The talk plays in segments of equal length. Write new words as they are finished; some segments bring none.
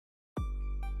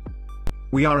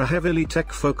We are a heavily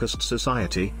tech-focused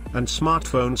society, and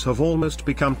smartphones have almost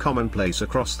become commonplace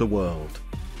across the world.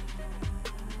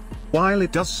 While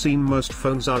it does seem most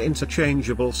phones are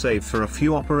interchangeable save for a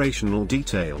few operational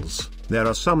details, there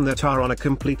are some that are on a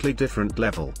completely different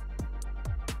level.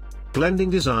 Blending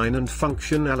design and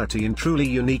functionality in truly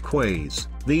unique ways,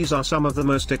 these are some of the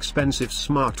most expensive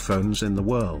smartphones in the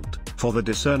world, for the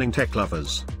discerning tech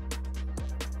lovers.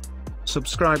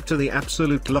 Subscribe to the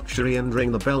Absolute Luxury and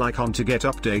ring the bell icon to get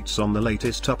updates on the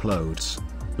latest uploads.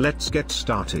 Let's get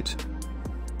started.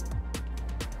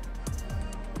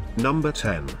 Number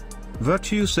 10.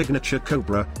 Virtue Signature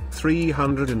Cobra,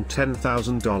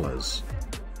 $310,000.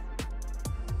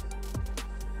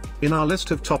 In our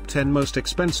list of top 10 most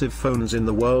expensive phones in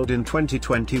the world in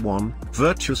 2021,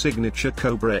 Virtue Signature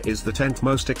Cobra is the 10th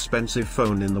most expensive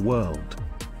phone in the world.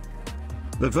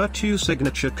 The Virtue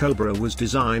Signature Cobra was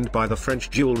designed by the French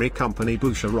jewelry company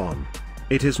Boucheron.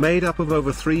 It is made up of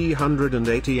over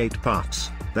 388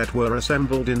 parts, that were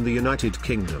assembled in the United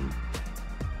Kingdom.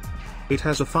 It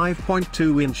has a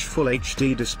 5.2-inch Full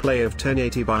HD display of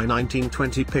 1080 by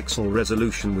 1920 pixel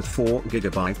resolution with 4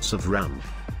 GB of RAM.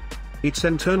 Its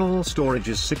internal storage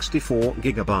is 64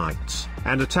 GB,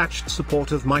 and attached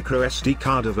support of microSD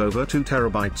card of over 2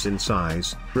 TB in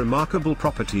size, remarkable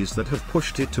properties that have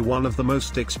pushed it to one of the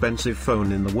most expensive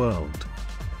phone in the world.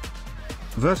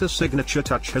 Virtu Signature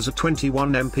Touch has a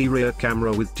 21MP rear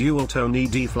camera with dual-tone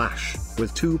ED flash,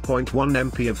 with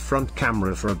 2.1MP of front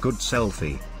camera for a good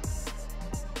selfie.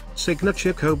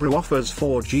 Signature Cobra offers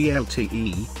 4G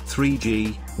LTE,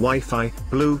 3G, Wi-Fi,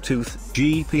 Bluetooth,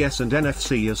 GPS and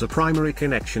NFC as a primary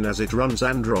connection as it runs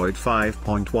Android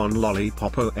 5.1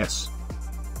 Lollipop OS.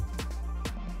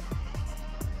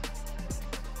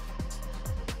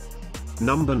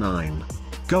 Number 9.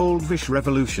 Goldvish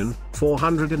Revolution,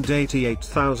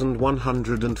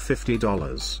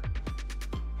 $488,150.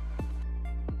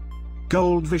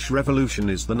 Goldvish Revolution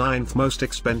is the 9th most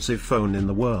expensive phone in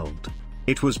the world.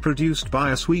 It was produced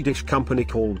by a Swedish company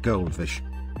called Goldvish.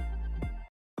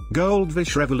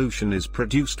 Goldvish Revolution is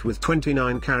produced with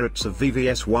 29 carats of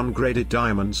VVS1 graded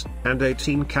diamonds, and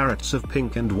 18 carats of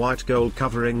pink and white gold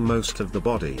covering most of the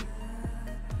body.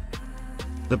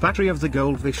 The battery of the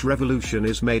Goldvish Revolution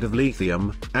is made of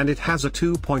lithium, and it has a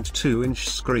 2.2-inch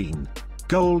screen.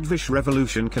 Goldvish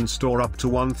Revolution can store up to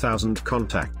 1,000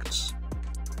 contacts.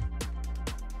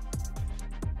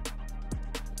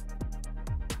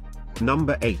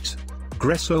 Number 8.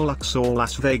 Gresso Luxor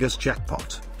Las Vegas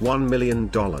Jackpot, $1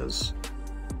 million.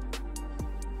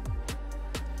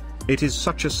 It is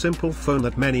such a simple phone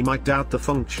that many might doubt the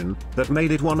function, that made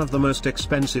it one of the most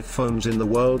expensive phones in the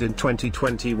world in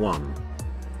 2021.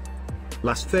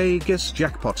 Las Vegas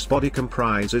Jackpot's body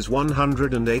comprises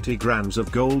 180 grams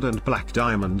of gold and black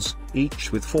diamonds,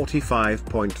 each with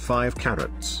 45.5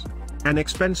 carats. An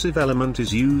expensive element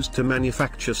is used to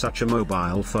manufacture such a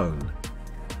mobile phone.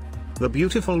 The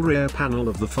beautiful rear panel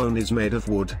of the phone is made of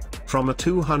wood, from a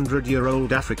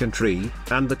 200-year-old African tree,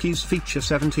 and the keys feature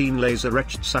 17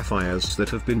 laser-etched sapphires that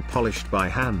have been polished by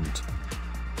hand.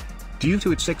 Due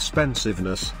to its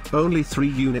expensiveness, only 3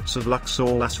 units of Luxor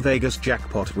Las Vegas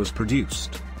Jackpot was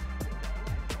produced.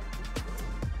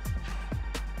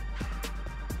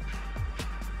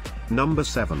 Number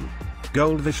 7.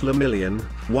 Goldvish Le Million,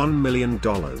 $1 million.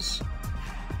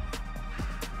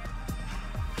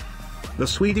 The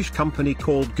Swedish company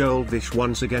called Goldvish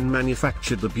once again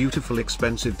manufactured the beautiful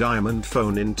expensive diamond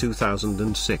phone in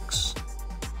 2006.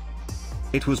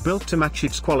 It was built to match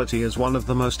its quality as one of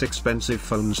the most expensive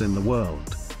phones in the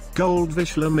world.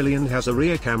 Goldvish Le Million has a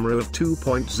rear camera of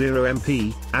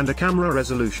 2.0MP, and a camera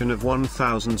resolution of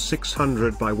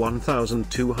 1600 by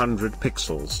 1200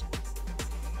 pixels.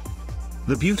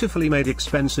 The beautifully made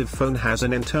expensive phone has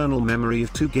an internal memory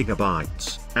of 2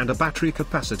 GB, and a battery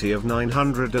capacity of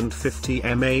 950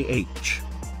 mAh.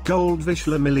 Goldvish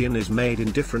Le Million is made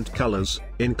in different colors,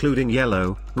 including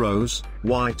yellow, rose,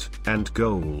 white, and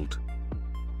gold.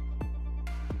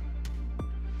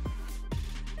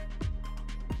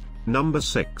 Number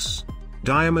 6.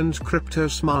 Diamond Crypto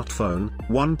Smartphone,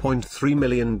 $1.3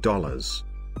 million.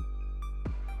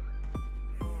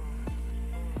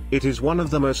 It is one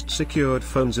of the most secured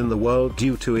phones in the world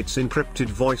due to its encrypted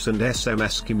voice and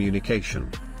SMS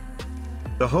communication.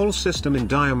 The whole system in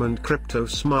Diamond Crypto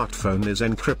Smartphone is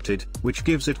encrypted, which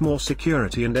gives it more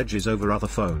security and edges over other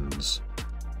phones.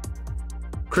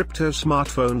 Crypto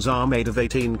smartphones are made of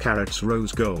 18 carats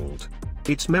rose gold.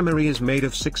 Its memory is made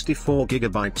of 64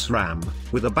 GB RAM,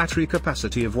 with a battery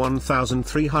capacity of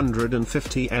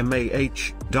 1350 mAh.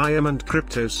 Diamond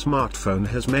Crypto Smartphone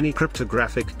has many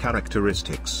cryptographic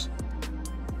characteristics.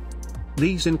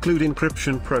 These include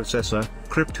encryption processor,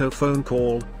 crypto phone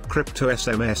call, crypto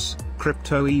SMS,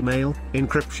 crypto email,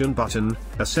 encryption button,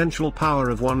 essential power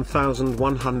of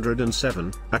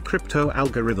 1107, a crypto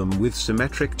algorithm with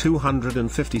symmetric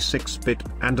 256-bit,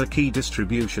 and a key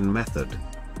distribution method.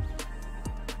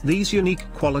 These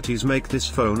unique qualities make this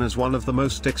phone as one of the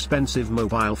most expensive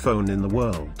mobile phone in the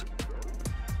world.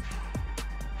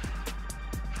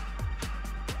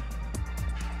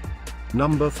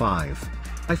 Number 5.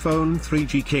 iPhone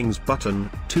 3G King's Button,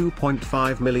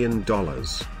 $2.5 million.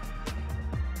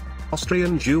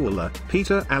 Austrian jeweler,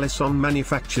 Peter Alisson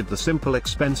manufactured the simple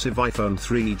expensive iPhone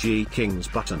 3G King's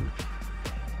Button.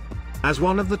 As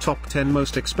one of the top 10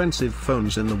 most expensive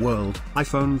phones in the world,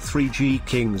 iPhone 3G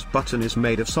King's Button is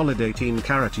made of solid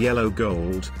 18-karat yellow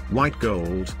gold, white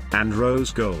gold, and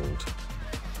rose gold.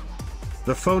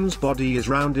 The phone's body is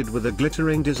rounded with a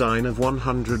glittering design of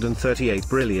 138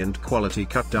 brilliant quality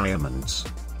cut diamonds.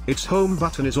 Its home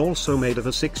button is also made of a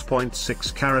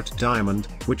 6.6-karat diamond,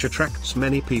 which attracts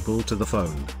many people to the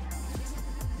phone.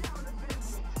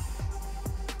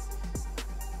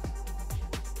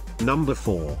 Number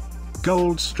 4.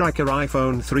 Goldstriker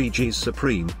iPhone 3G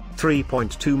Supreme,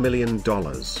 $3.2 million.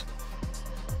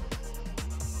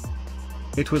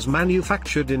 It was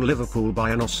manufactured in Liverpool by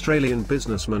an Australian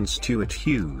businessman, Stuart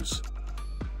Hughes.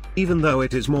 Even though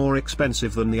it is more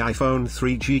expensive than the iPhone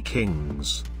 3G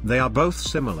Kings, they are both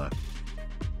similar.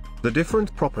 The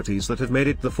different properties that have made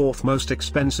it the fourth most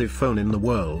expensive phone in the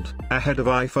world, ahead of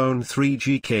iPhone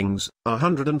 3G Kings, are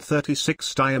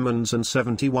 136 diamonds and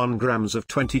 71 grams of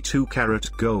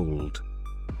 22-karat gold.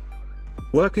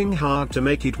 Working hard to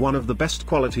make it one of the best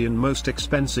quality and most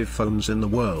expensive phones in the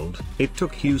world, it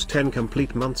took Hughes 10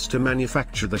 complete months to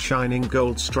manufacture the shining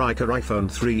Goldstriker iPhone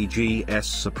 3GS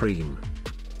Supreme.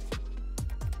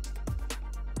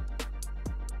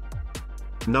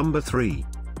 Number 3.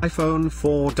 iPhone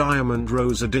 4 Diamond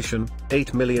Rose Edition,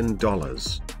 $8 million.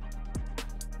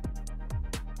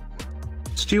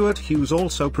 Stuart Hughes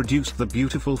also produced the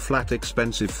beautiful flat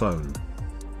expensive phone.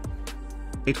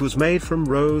 It was made from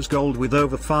rose gold with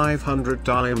over 500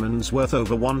 diamonds worth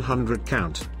over 100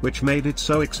 count, which made it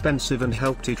so expensive and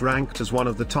helped it ranked as one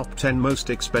of the top 10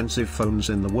 most expensive phones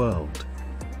in the world.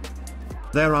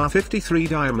 There are 53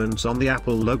 diamonds on the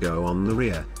Apple logo on the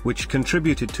rear, which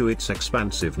contributed to its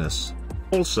expansiveness.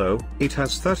 Also, it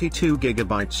has 32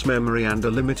 GB memory and a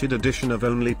limited edition of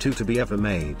only 2 to be ever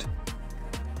made.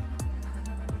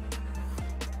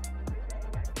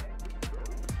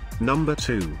 Number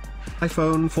 2.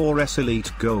 iPhone 4S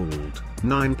Elite Gold,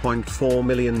 $9.4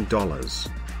 million.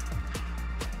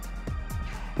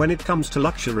 When it comes to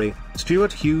luxury,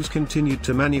 Stuart Hughes continued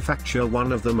to manufacture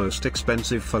one of the most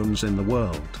expensive phones in the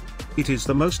world. It is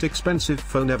the most expensive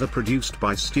phone ever produced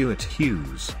by Stuart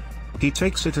Hughes. He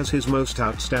takes it as his most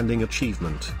outstanding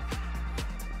achievement.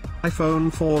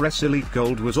 iPhone 4S Elite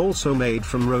Gold was also made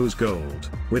from rose gold,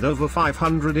 with over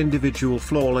 500 individual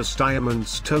flawless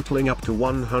diamonds totaling up to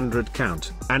 100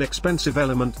 count, an expensive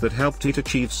element that helped it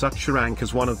achieve such a rank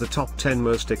as one of the top 10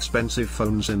 most expensive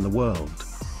phones in the world.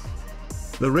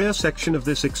 The rear section of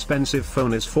this expensive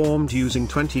phone is formed using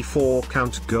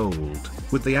 24-count gold,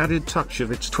 with the added touch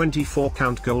of its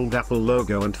 24-count gold Apple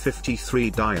logo and 53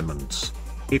 diamonds.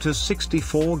 It has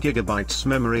 64 GB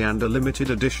memory and a limited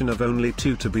edition of only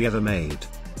 2 to be ever made.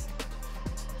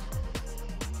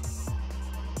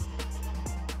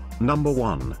 Number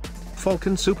 1.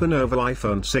 Falcon Supernova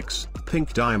iPhone 6,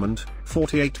 Pink Diamond,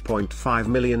 $48.5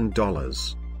 million.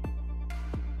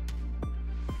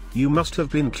 You must have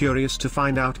been curious to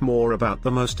find out more about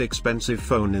the most expensive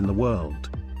phone in the world.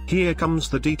 Here comes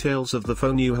the details of the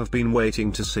phone you have been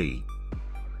waiting to see.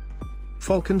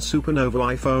 Falcon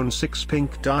Supernova iPhone 6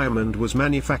 Pink Diamond was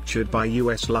manufactured by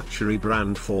US luxury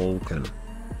brand Falcon.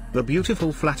 The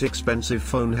beautiful flat expensive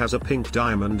phone has a pink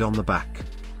diamond on the back.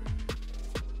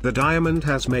 The diamond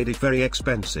has made it very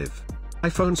expensive.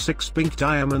 iPhone 6 Pink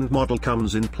Diamond model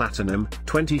comes in platinum,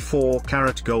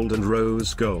 24-karat gold and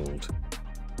rose gold.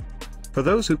 For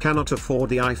those who cannot afford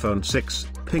the iPhone 6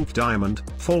 Pink Diamond,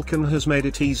 Falcon has made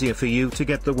it easier for you to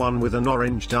get the one with an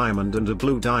orange diamond and a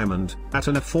blue diamond, at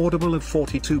an affordable of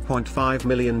 $42.5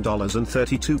 million and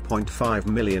 $32.5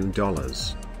 million.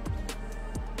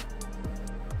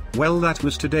 Well, that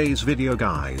was today's video,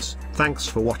 guys. Thanks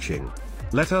for watching.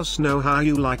 Let us know how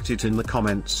you liked it in the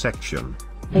comments section.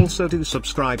 Also, do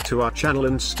subscribe to our channel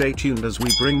and stay tuned as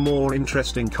we bring more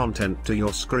interesting content to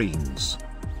your screens.